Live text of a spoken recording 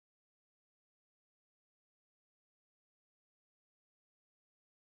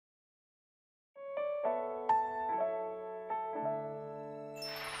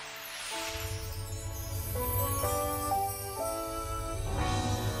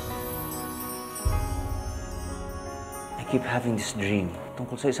keep having this dream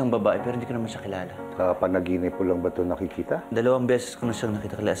tungkol sa isang babae pero hindi ko naman siya kilala. Sa panaginip po lang ba ito nakikita? 2 beses ko na siyang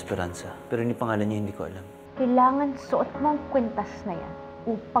nakita kay Esperanza, pero yung pangalan niya hindi ko alam. Kailangan suot mo ang kwintas na yan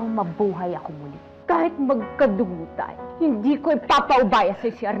upang mabuhay ako muli. Kahit magkadugo tayo, hindi ko ipapaubaya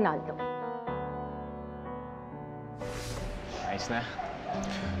sa si Arnaldo. Ayos na.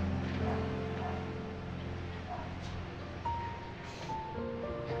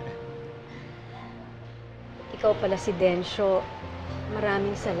 Ikaw pala si Dencio.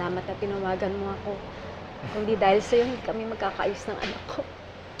 Maraming salamat na tinawagan mo ako. Kung di dahil sa'yo, hindi kami magkakaayos ng anak ko.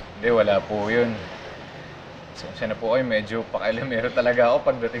 Hindi, wala po yun. Sensya na po kayo, medyo pakialamero talaga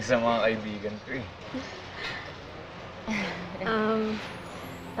ako pagdating sa mga kaibigan ko eh.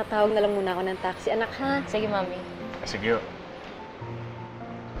 Tatawag na lang muna ako ng taxi. Anak, ha? Sige, Mami. Sige.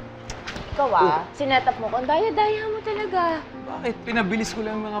 Ikaw sinetap mo ko. Ang daya-daya mo talaga. Bakit? Pinabilis ko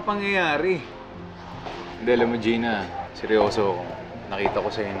lang yung mga pangyayari. Hindi, alam mo, Gina, seryoso ako. Nakita ko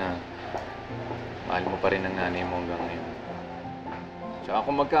sa'yo na mahal mo pa rin ang nanay mo hanggang ngayon. Tsaka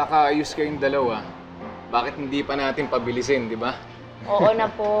kung magkakaayos kayong dalawa, bakit hindi pa natin pabilisin, di ba? Oo na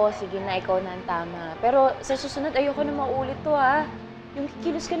po. Sige na, ikaw na ang tama. Pero sa susunod, ayoko na maulit to, ha? Yung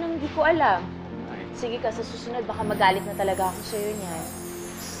kikilos ka nang hindi ko alam. Sige ka, sa susunod, baka magalit na talaga ako sa'yo niyan.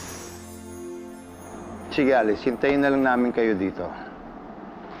 Sige, Alice. Hintayin na lang namin kayo dito.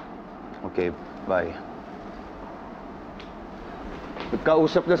 Okay, bye.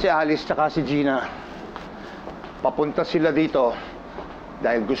 Nagkausap na si Alice tsaka si Gina. Papunta sila dito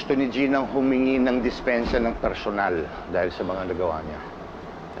dahil gusto ni Gina humingi ng dispensa ng personal dahil sa mga nagawa niya.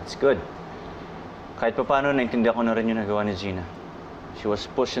 That's good. Kahit pa paano, naintindihan ko na rin yung nagawa ni Gina. She was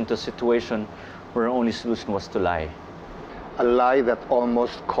pushed into a situation where her only solution was to lie. A lie that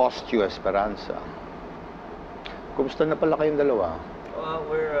almost cost you Esperanza. Kumusta na pala kayong dalawa?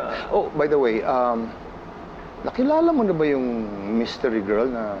 Oh, by the way, nakilala mo na ba yung mystery girl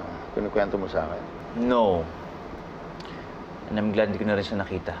na kinukwento mo sa akin? No. And I'm glad hindi ko na rin siya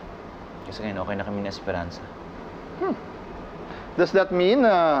nakita. Kasi ngayon, okay na kami ni Esperanza. Does that mean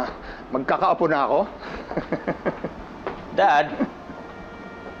magkakaapo na ako? Dad,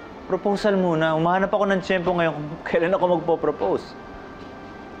 proposal muna. Umahanap ako ng tiyempo ngayon kung kailan ako magpo-propose.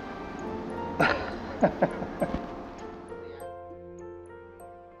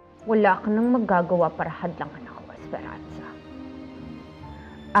 Wala ka nang magagawa para hadlangan ako, Esperanza.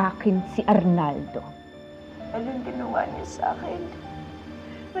 Akin si Arnaldo. Anong ginawa niya sa akin?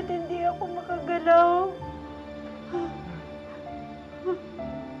 Ba't hindi ako makagalaw?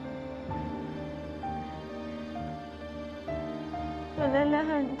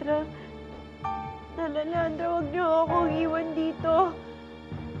 Alejandra, huwag niyo akong iwan dito.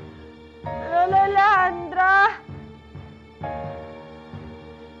 Alejandra!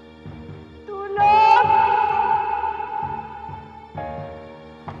 Tulong!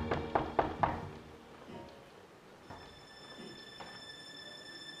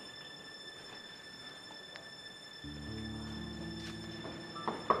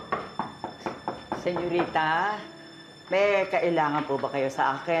 Senyorita, may kailangan po ba kayo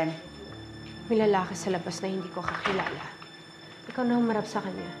sa akin? May lalaki sa labas na hindi ko kakilala. Ikaw na humarap sa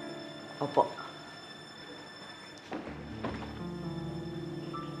kanya. Opo.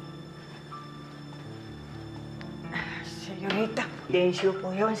 Senyorita, Dencio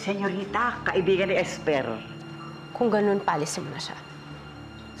po yun. Senyorita, kaibigan ni Esper. Kung ganun, palisin mo na siya.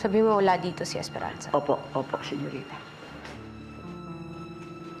 Sabi mo wala dito si Esperanza. Opo, senyorita.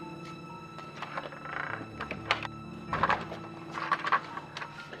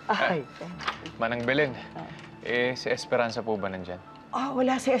 Ay. Manang Belen, si Esperanza po ba nandyan?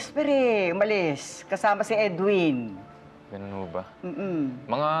 Wala si Esper eh. Umalis. Kasama si Edwin. Ganun ho ba?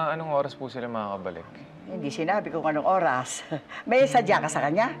 Mm-mm. Mga anong oras po sila makakabalik? Hindi sinabi kung anong oras. May sadya ka sa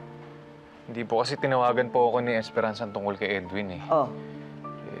kanya? Hindi po kasi tinawagan po ako ni Esperanza tungkol kay Edwin eh. Oh.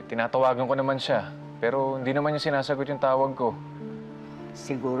 Tinatawagan ko naman siya, pero hindi naman niya sinasagot yung tawag ko.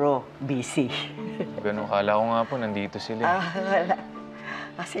 Siguro, busy. Ganun, kala ko nga po, nandito sila. Wala.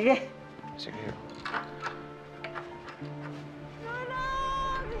 Sige. Sige.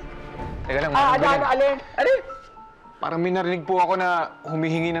 Teka lang, Alin? Parang may narinig po ako na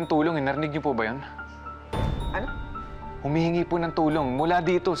humihingi ng tulong. Narinig niyo po ba yun? Ano? Humihingi po ng tulong mula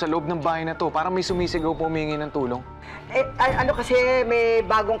dito sa loob ng bahay na to. Parang may sumisigaw po humihingi ng tulong. Ano kasi may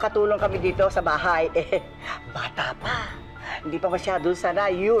bagong katulong kami dito sa bahay. Bata pa. Hindi pa masyado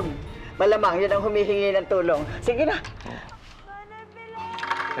sanay. Yun. Malamang yun ang humihingi ng tulong. Sige na.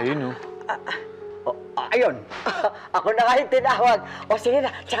 Ayun, Ayun. Ako na nga yung tinawag. O sige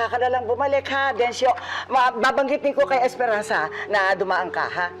na, tsaka ka na lang bumalik ha, Dencio. Babanggitin ko kay Esperanza na dumaan ka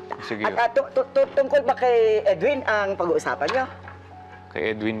ha. Sige. At tungkol ba kay Edwin ang pag-uusapan niyo?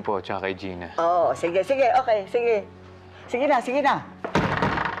 Kay Edwin po, tsaka kay Gina. Oo, sige, okay, sige. Sige na.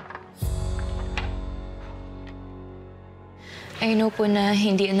 I know po na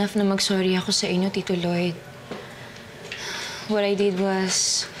hindi enough na mag-sorry ako sa inyo, Tito Lloyd. What I did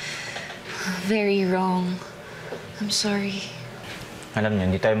was very wrong. I'm sorry. Alam niyo,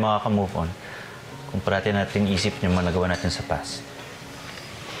 hindi tayo makaka-move on kung parati natin isip yung mga nagawa natin sa past.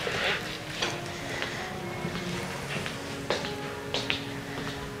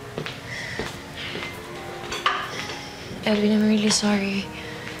 Edwin, I'm really sorry.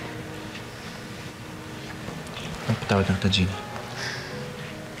 Patawad lang ta, Gina.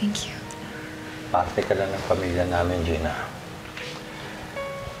 Thank you. Parte ka lang ng pamilya namin, Gina.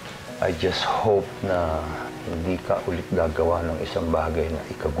 I just hope na hindi ka ulit gagawa ng isang bagay na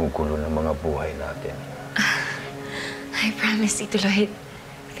ikagugulo ng mga buhay natin. I promise, Tito Lloyd.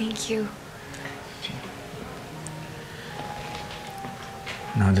 Thank you.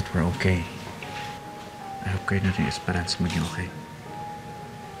 Now that we're okay, I hope kayo natin yung Esperanza maging okay.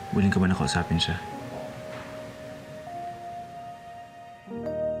 Willing ka ba na kausapin siya?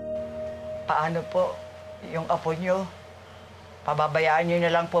 Paano po yung apo niyo? Pababayaan niyo na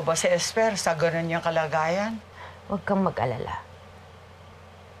lang po ba si Esper sa ganun niyang kalagayan? Huwag kang mag-alala.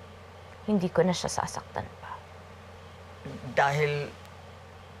 Hindi ko na siya sasaktan pa. Dahil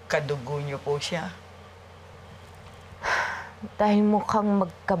kadugo niyo po siya. Dahil mukhang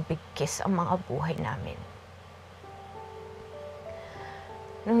magkabigkis ang mga buhay namin.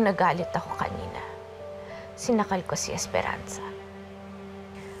 Nung nagalit ako kanina, sinakal ko si Esperanza.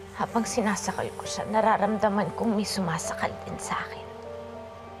 Habang sinasakal ko siya, nararamdaman kong may sumasakal din sa akin.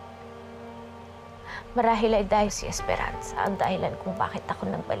 Marahil ay dahil si Esperanza ang dahilan kung bakit ako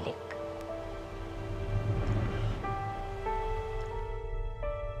nagbalik.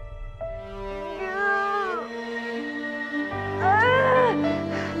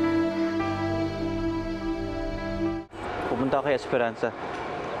 Pupunta kay Esperanza.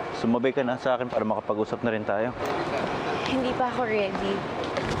 Sumabay ka na sa akin para makapag-usap na rin tayo. Hindi pa ako ready.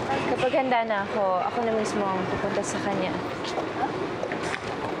 Kapag handa na ako na mismo ang pupunta sa kanya.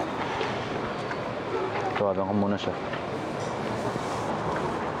 Tawagan ko muna siya.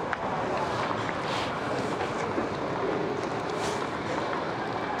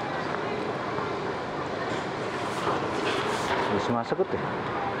 Hindi sumasagot eh.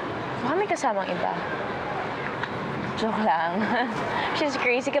 Baka may kasamang iba. Joke lang. She's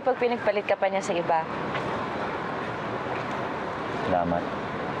crazy kapag pinagpalit ka pa niya sa iba. Salamat.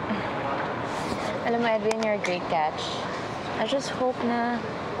 Alam mo, Edwin, you're a great catch. I just hope na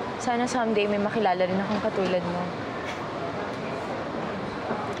sana someday may makilala rin akong katulad mo.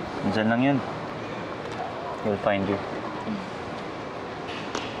 Minsan lang yun. We'll find you.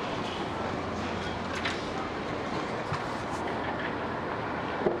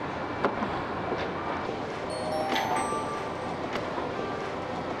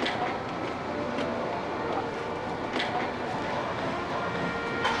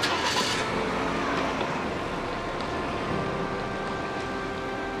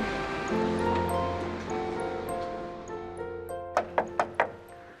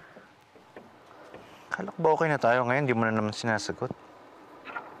 Akala ko ba okay na tayo ngayon? Di mo na naman sinasagot.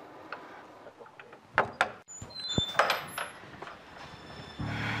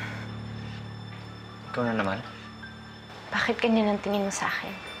 Ikaw na naman? Bakit ganyan ang tingin mo sa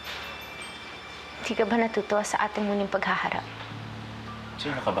akin? Hindi ka ba natutuwa sa ating muling paghaharap?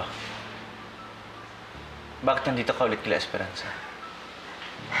 Sino ka ba? Bakit nandito ka ulit kila Esperanza?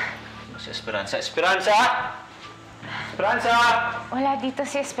 Si Esperanza? Esperanza! Esperanza! Wala dito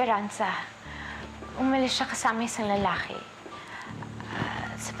si Esperanza. Umalis siya kasama isang lalaki.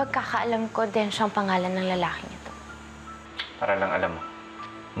 Sa pagkakaalam ko, Densyo ang pangalan ng lalaking ito. Para lang alam mo,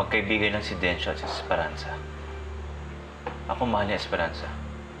 magkaibigan lang si Densyo at si Esperanza. Ako mahal ni Esperanza.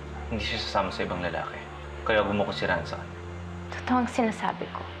 Hindi siya sasama sa ibang lalaki. Kaya gumuko si Renz. Totoo ang sinasabi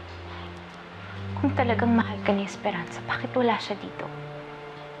ko. Kung talagang mahal ka ni Esperanza, bakit wala siya dito?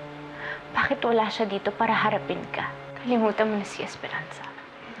 Bakit wala siya dito para harapin ka? Kalimutan mo na si Esperanza.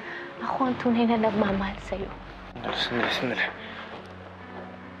 Ako ang tunay na nagmamahal sa'yo. Sandali.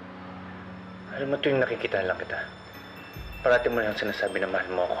 Alam mo, tuwing nakikita lang kita, parati mo lang sinasabi na mahal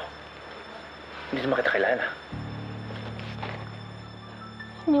mo ako. Hindi naman kita kilala.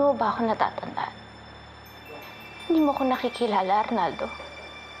 Hindi mo ba ako natatandaan? Hindi mo ako nakikilala, Arnaldo.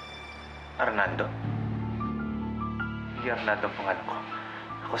 Arnaldo? Hindi Arnaldo ang pangalan ko.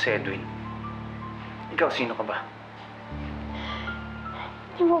 Ako si Edwin. Ikaw, sino ka ba?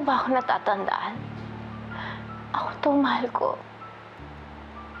 Hindi mo ba ako natatandaan? Ako to, mahal ko.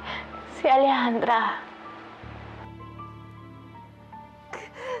 Si Alejandra.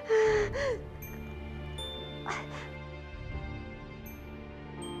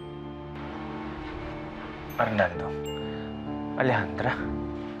 Fernando. Alejandra.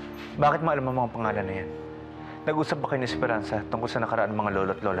 Bakit mo alam ang mga pangalan na yan? Nag-usap ba kayo ni Esperanza tungkol sa nakaraan mga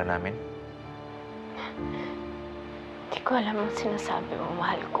lolo at lola namin? Hindi ko alam ang sinasabi mo,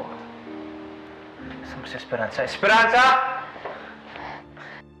 mahal ko. Saan ba si Esperanza? Esperanza!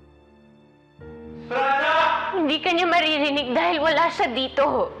 Esperanza! Hindi ka niya maririnig dahil wala siya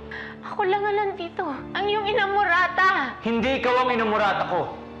dito. Ako lang ang nandito. Ang iyong Innamorata. Hindi ikaw ang Innamorata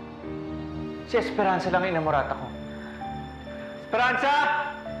ko. Si Esperanza lang ang Innamorata ko. Esperanza!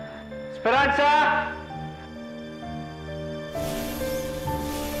 Esperanza!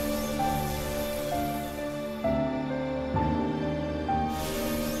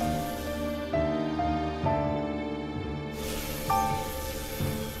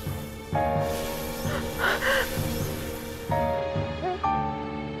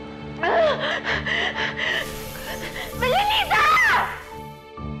 Rita!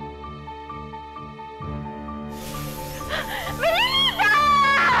 Rita!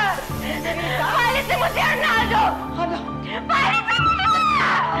 Palitin mo si Arnaldo! Ano? Palitin mo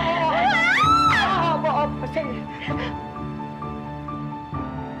siya! Sige.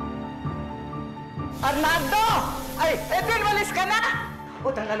 Arnaldo! Ay, Edwin, malis ka na! O,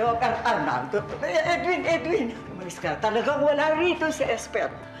 talaga, Arnaldo. Edwin, malis ka na. Talagang wala rito si Esper.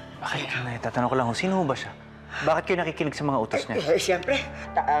 Ay, tatanong ko lang kung sino ba siya? Bakit kayo nakikinig sa mga utos niya? Siyempre,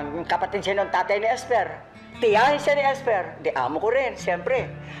 ang kapatid siya ng tatay ni Esper. Tiyahin siya ni Esper. Di amo ko rin, siyempre.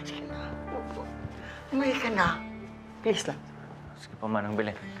 Sige na. Umuwi ka na. Please lang. Sige pa man ang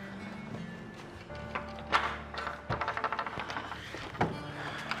bilhin.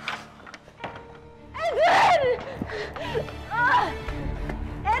 Edwin!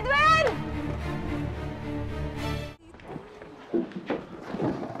 Edwin!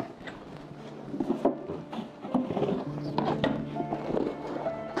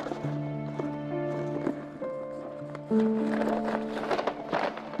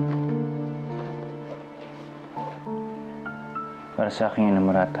 Para sa aking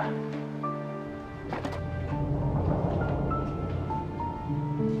Innamorata.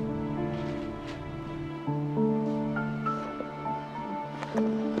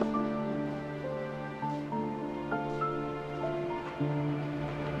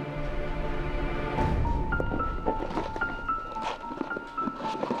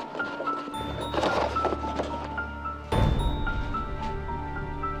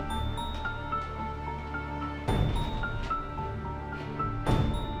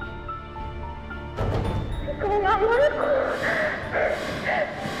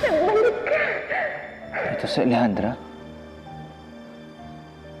 Ito si Alejandra?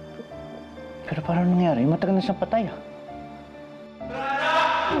 Pero parang nangyari? Matagal na siyang patay, ah.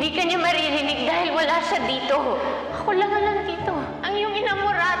 Hindi ka niya maririnig dahil wala siya dito. Ako lang ang nandito. Ang iyong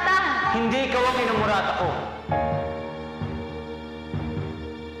Innamorata. Hindi ikaw ang Innamorata ko.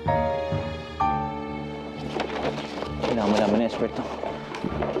 Kailangan malaman ni Esper to.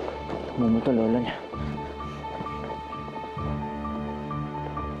 Mumuto lola niya.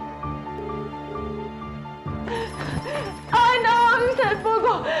 Ang cellphone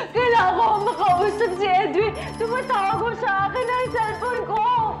ko! Kailangan ko makausap si Edwin. Tumatago sa akin ang cellphone ko!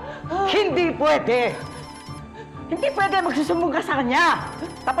 Hindi pwede! Hindi pwede magsusumbong ka sa kanya!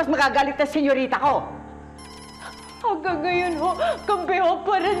 Tapos magagalit na senyorita ko! Hanggang ngayon ho, kampiho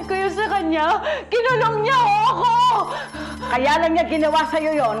pa rin kayo sa kanya. Kinulong niya ho ako! Kaya lang niya ginawa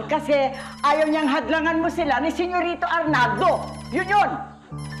sa'yo yon kasi ayaw niyang hadlangan mo sila ni Senyorito Arnaldo. Yun yun!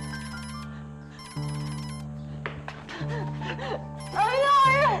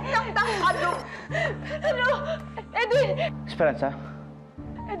 Ano? Edwin! Esperanza?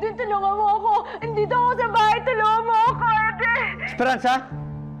 Edwin, tulungan mo ako! Andito ako sa bahay, tulungan mo ako, Edwin! Esperanza?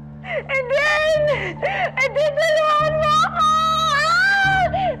 Edwin! Edwin, tulungan mo ako! Ah!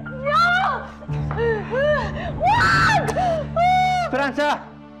 No! Wag! Esperanza!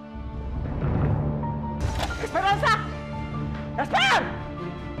 Esperanza! Esper!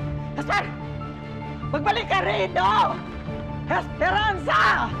 Esper! Magbalik ka rito!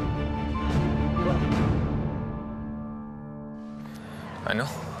 Esperanza! Ano?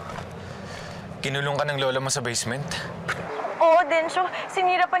 Kinulong ka ng lola mo sa basement? Oo, Densyo.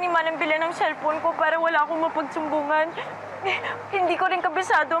 Sinira pa ni Manang Bila ng cellphone ko para wala akong mapagsumbungan. Hindi ko rin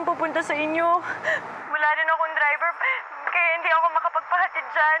kabisado ang pupunta sa inyo. Wala rin akong driver, kaya hindi ako makapagpahatid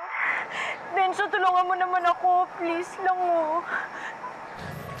dyan. Densyo, tulungan mo naman ako. Please lang mo.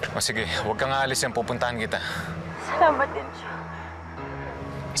 O sige, huwag kang aalis yan. Pupuntahan kita. Salamat, Densyo.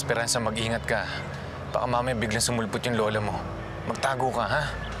 Esperanza, mag-ingat ka. Baka mamaya biglang sumulpot yung lola mo. Magtago ka, ha?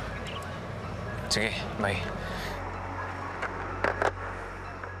 Sige, bye.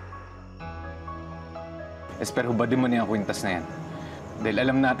 Esper, hubadin mo na yung kwintas na yan. Dahil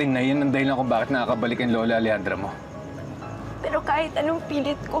alam natin na yan ang dahilan kung bakit nakakabalik ang lola Alejandra mo. Pero kahit anong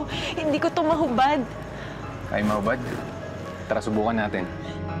pilit ko, hindi ko ito mahubad. Kaya mahubad? Tara, subukan natin.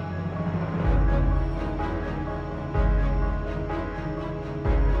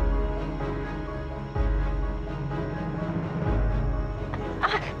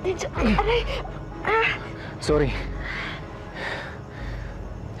 Aray! Sorry.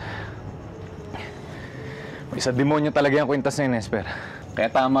 Isa demonyo talaga yung kwintas na yun, Esper. Kaya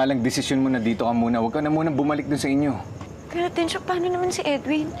tama lang desisyon mo na dito ka muna. Huwag ka na muna bumalik dun sa inyo. Pero Tensyo, paano naman si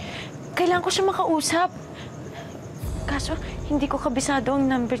Edwin? Kailangan ko siya makausap. Kaso, hindi ko kabisado ang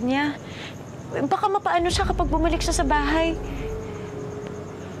number niya. Baka mapaano siya kapag bumalik siya sa bahay.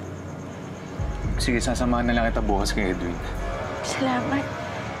 Sige, sasamahan na lang kita bukas kay Edwin. Salamat.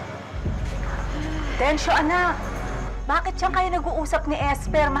 Tensyo, anak. Bakit siyang kayo nag-uusap ni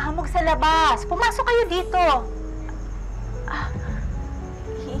Esper? Mahamog sa labas. Pumasok kayo dito.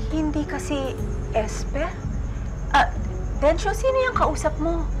 Hindi kasi Esper? Tensyo, sino yung kausap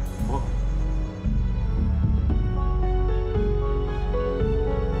mo? Oh.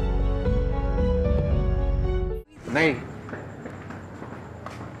 Nay,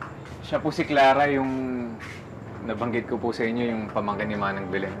 siya po si Clara, yung nabanggit ko po sa inyo, yung pamangkin ni Manang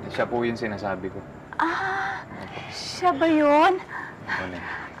Belen. Siya po yung sinasabi ko. Siya ba yun? Ano?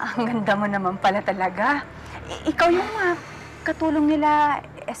 Ang ganda mo naman pala talaga. Ikaw yung katulong nila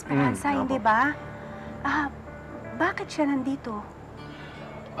Esperanza, hindi ba? Bakit siya nandito?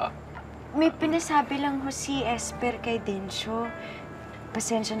 May pinasabi lang ho si Esper kay Densyo.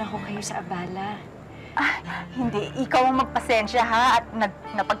 Pasensya na ho kayo sa abala. Hindi. Ikaw ang magpasensya, ha? At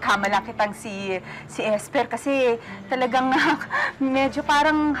napagkamala kitang si Esper kasi talagang medyo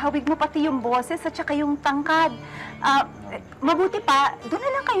parang hawig mo pati yung boses at saka yung tangkad. Mabuti pa, doon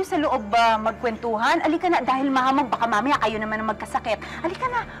na lang kayo sa loob magkwentuhan. Alika na, dahil mahamog, baka mamaya kayo naman ang magkasakit. Alika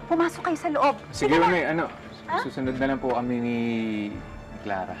na, pumasok kayo sa loob. Sige, Nay, susunod na lang po kami ni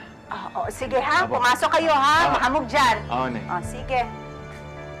Clara. Sige, ha? Pumasok kayo, ha? Mahamog dyan. Oo, Nay. Sige.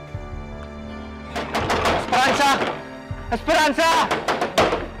 Esperanza! Esperanza!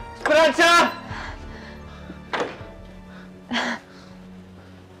 Esperanza!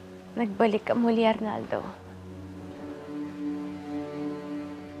 Nagbalik ka muli, Arnaldo.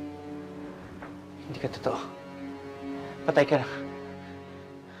 Hindi ka totoo. Patay ka na.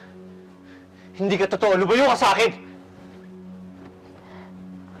 Hindi ka totoo. Lumayo ka sa akin!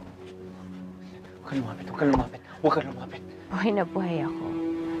 Huwag ka lumapit. Huwag ka lumapit. Huwag ka lumapit. Buhay na buhay ako.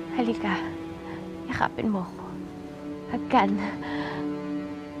 Halika. Yakapin mo ako. Hagkan.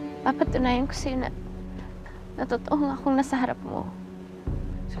 Papatunayan ko sa'yo na totoo akong nasa harap mo.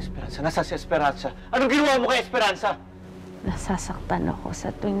 Si Esperanza. Nasaan si Esperanza? Anong ginawa mo kay Esperanza? Nasasaktan ako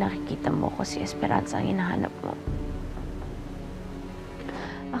sa tuwing nakikita mo ko si Esperanza ang hinahanap mo.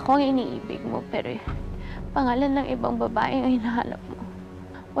 Ako ang iniibig mo, pero pangalan ng ibang babae ang hinahanap mo.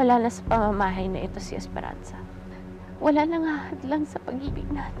 Wala na sa pamamahay na ito si Esperanza. Wala nang hahadlang sa pag-ibig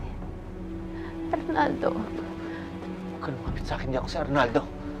natin. Arnaldo. Huwag ka lumapit sa akin. Hindi ako si Arnaldo.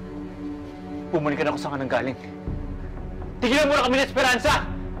 Bumalik ka na kung saan ka nang galing. Tigilan mo na kami ng Esperanza!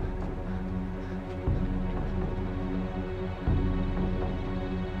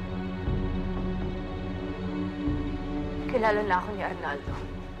 Kilala na ako ni Arnaldo.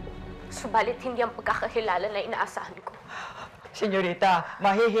 Subalit hindi ang pagkakakilala na inaasahan ko. Senyorita,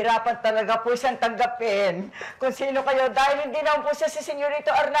 mahihirapan talaga po siyang tanggapin kung sino kayo dahil hindi naman po siya si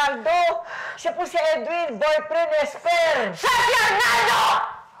Senyorito Arnaldo. Siya po si Edwin, boyfriend Esper. Siya si Arnaldo!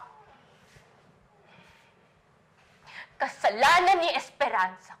 Kasalanan ni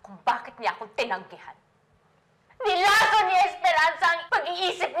Esperanza kung bakit niya akong tinanggihan. Nilaso ni Esperanza ang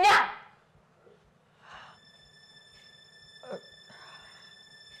pag-iisip niya!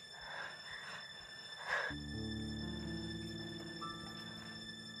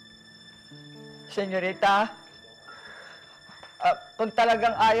 Senyorita, kung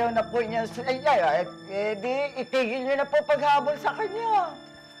talagang ayaw na po niya sa iya, di itigil niyo na po paghabol sa kanya.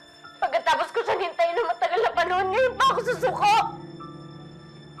 Pagkatapos ko siya hintayin ng matagal na panahon, ngayon pa ako susuko!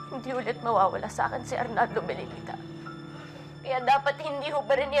 Hindi ulit mawawala sa akin si Arnaldo Benelita. Kaya dapat hindi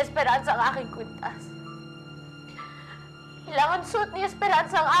hubarin ni Esperanza ang aking kwintas. Kailangan suot ni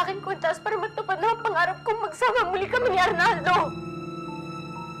Esperanza ang aking kwintas para matupad na ang pangarap kong magsama muli kami ni Arnaldo.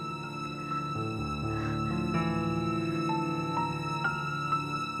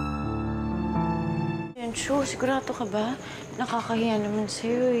 Densyo, sigurado ka ba? Nakakahiya naman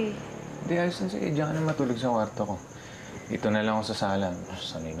sa'yo eh. Hindi, ayos na sige. Diyan ka na matulog sa kwarto ko. Dito na lang ako sa sala.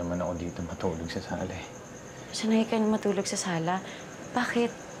 Sanay naman ako dito matulog sa sala eh. Sanay ka na matulog sa sala?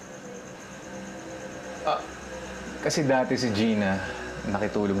 Bakit? Kasi dati si Gina,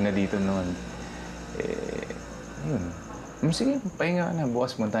 nakitulog na dito noon. Yun. Sige, pahinga ka na.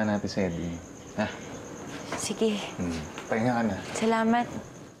 Bukas punta natin sa Edwin. Ha? Sige. Pahinga ka na. Salamat.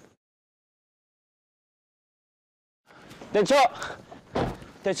 Densyo!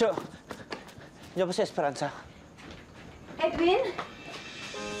 Densyo! Diyan ba si Esperanza? Edwin?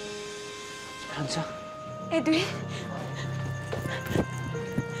 Esperanza? Edwin?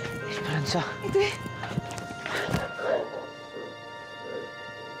 Esperanza? Edwin?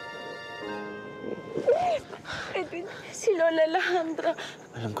 Edwin, si Lola Alejandra.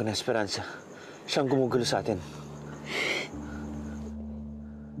 Alam ko na, Esperanza. Siyang gumugulo sa atin.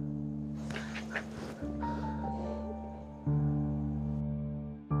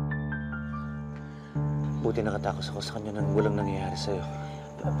 Buti nakatakas ako sa kanya nang walang nangyayari sa'yo.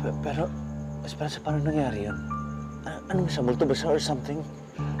 Pero, Esperanza, paano nangyari yun? Anong siya? Multo ba siya or something?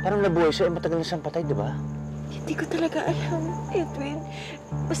 Parang nabuhay siya, matagal na siyang patay, di ba? Hindi ko talaga alam, Edwin.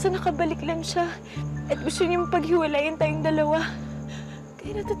 Basta nakabalik lang siya. At gusto niyang paghiwalayin tayong dalawa.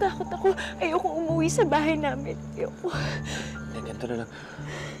 Kaya natatakot ako. Ayoko umuwi sa bahay namin. Ayoko. Hindi, ganito na lang.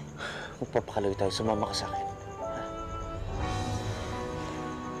 Magpapakaloy tayo. Sumama ka sa akin.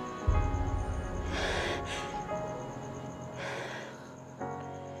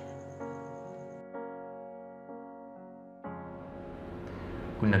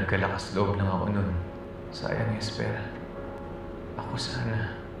 Kung nagkalakas loob lang ako nun, sayang Esper. Ako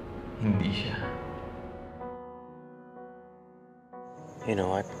sana, hindi siya. You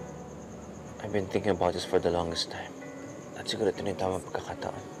know what? I've been thinking about this for the longest time. At siguro ito na yung tamang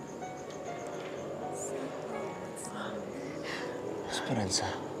pagkakataon. Esperanza,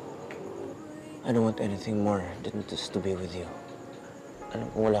 I don't want anything more than just to be with you. Alam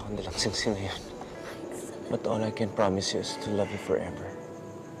kong wala kang dalang sing-sing ngayon. But all I can promise you is to love you forever.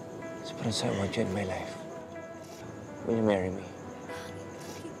 Esperanza, I want you in my life. Will you marry me?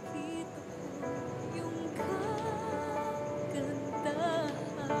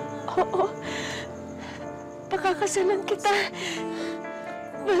 Oo. Pakakasalan kita.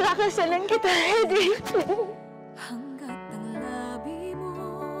 Pakakasalan kita, Edwin. Hanggat ang labi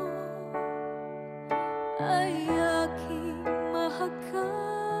mo ay aking mahagkan.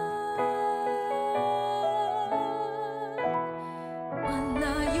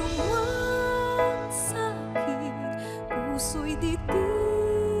 Malayong ang sakit, puso'y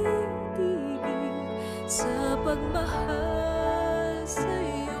titigil sa pagmahal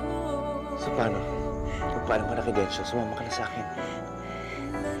sa'yo. So paano? Paano ka nakidensyo? Sumama ka na sa akin.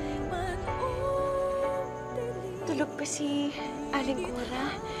 Tulog pa si Aling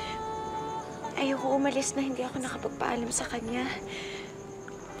Cora. Ayoko umalis na hindi ako nakapagpaalam sa kanya.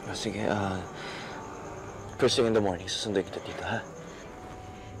 Oh, sige, first thing in the morning, susunduin kita dito, ha?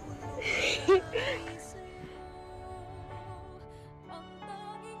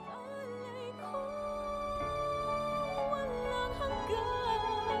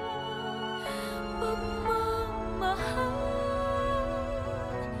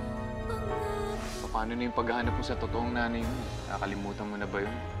 Paano na yung paghahanap mo sa totoong nanay mo? Nakakalimutan mo na ba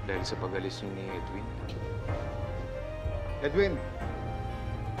yun dahil sa pag-alis ni Edwin? Edwin!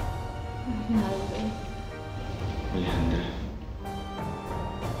 Alejandra.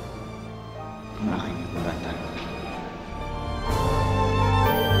 Ang aking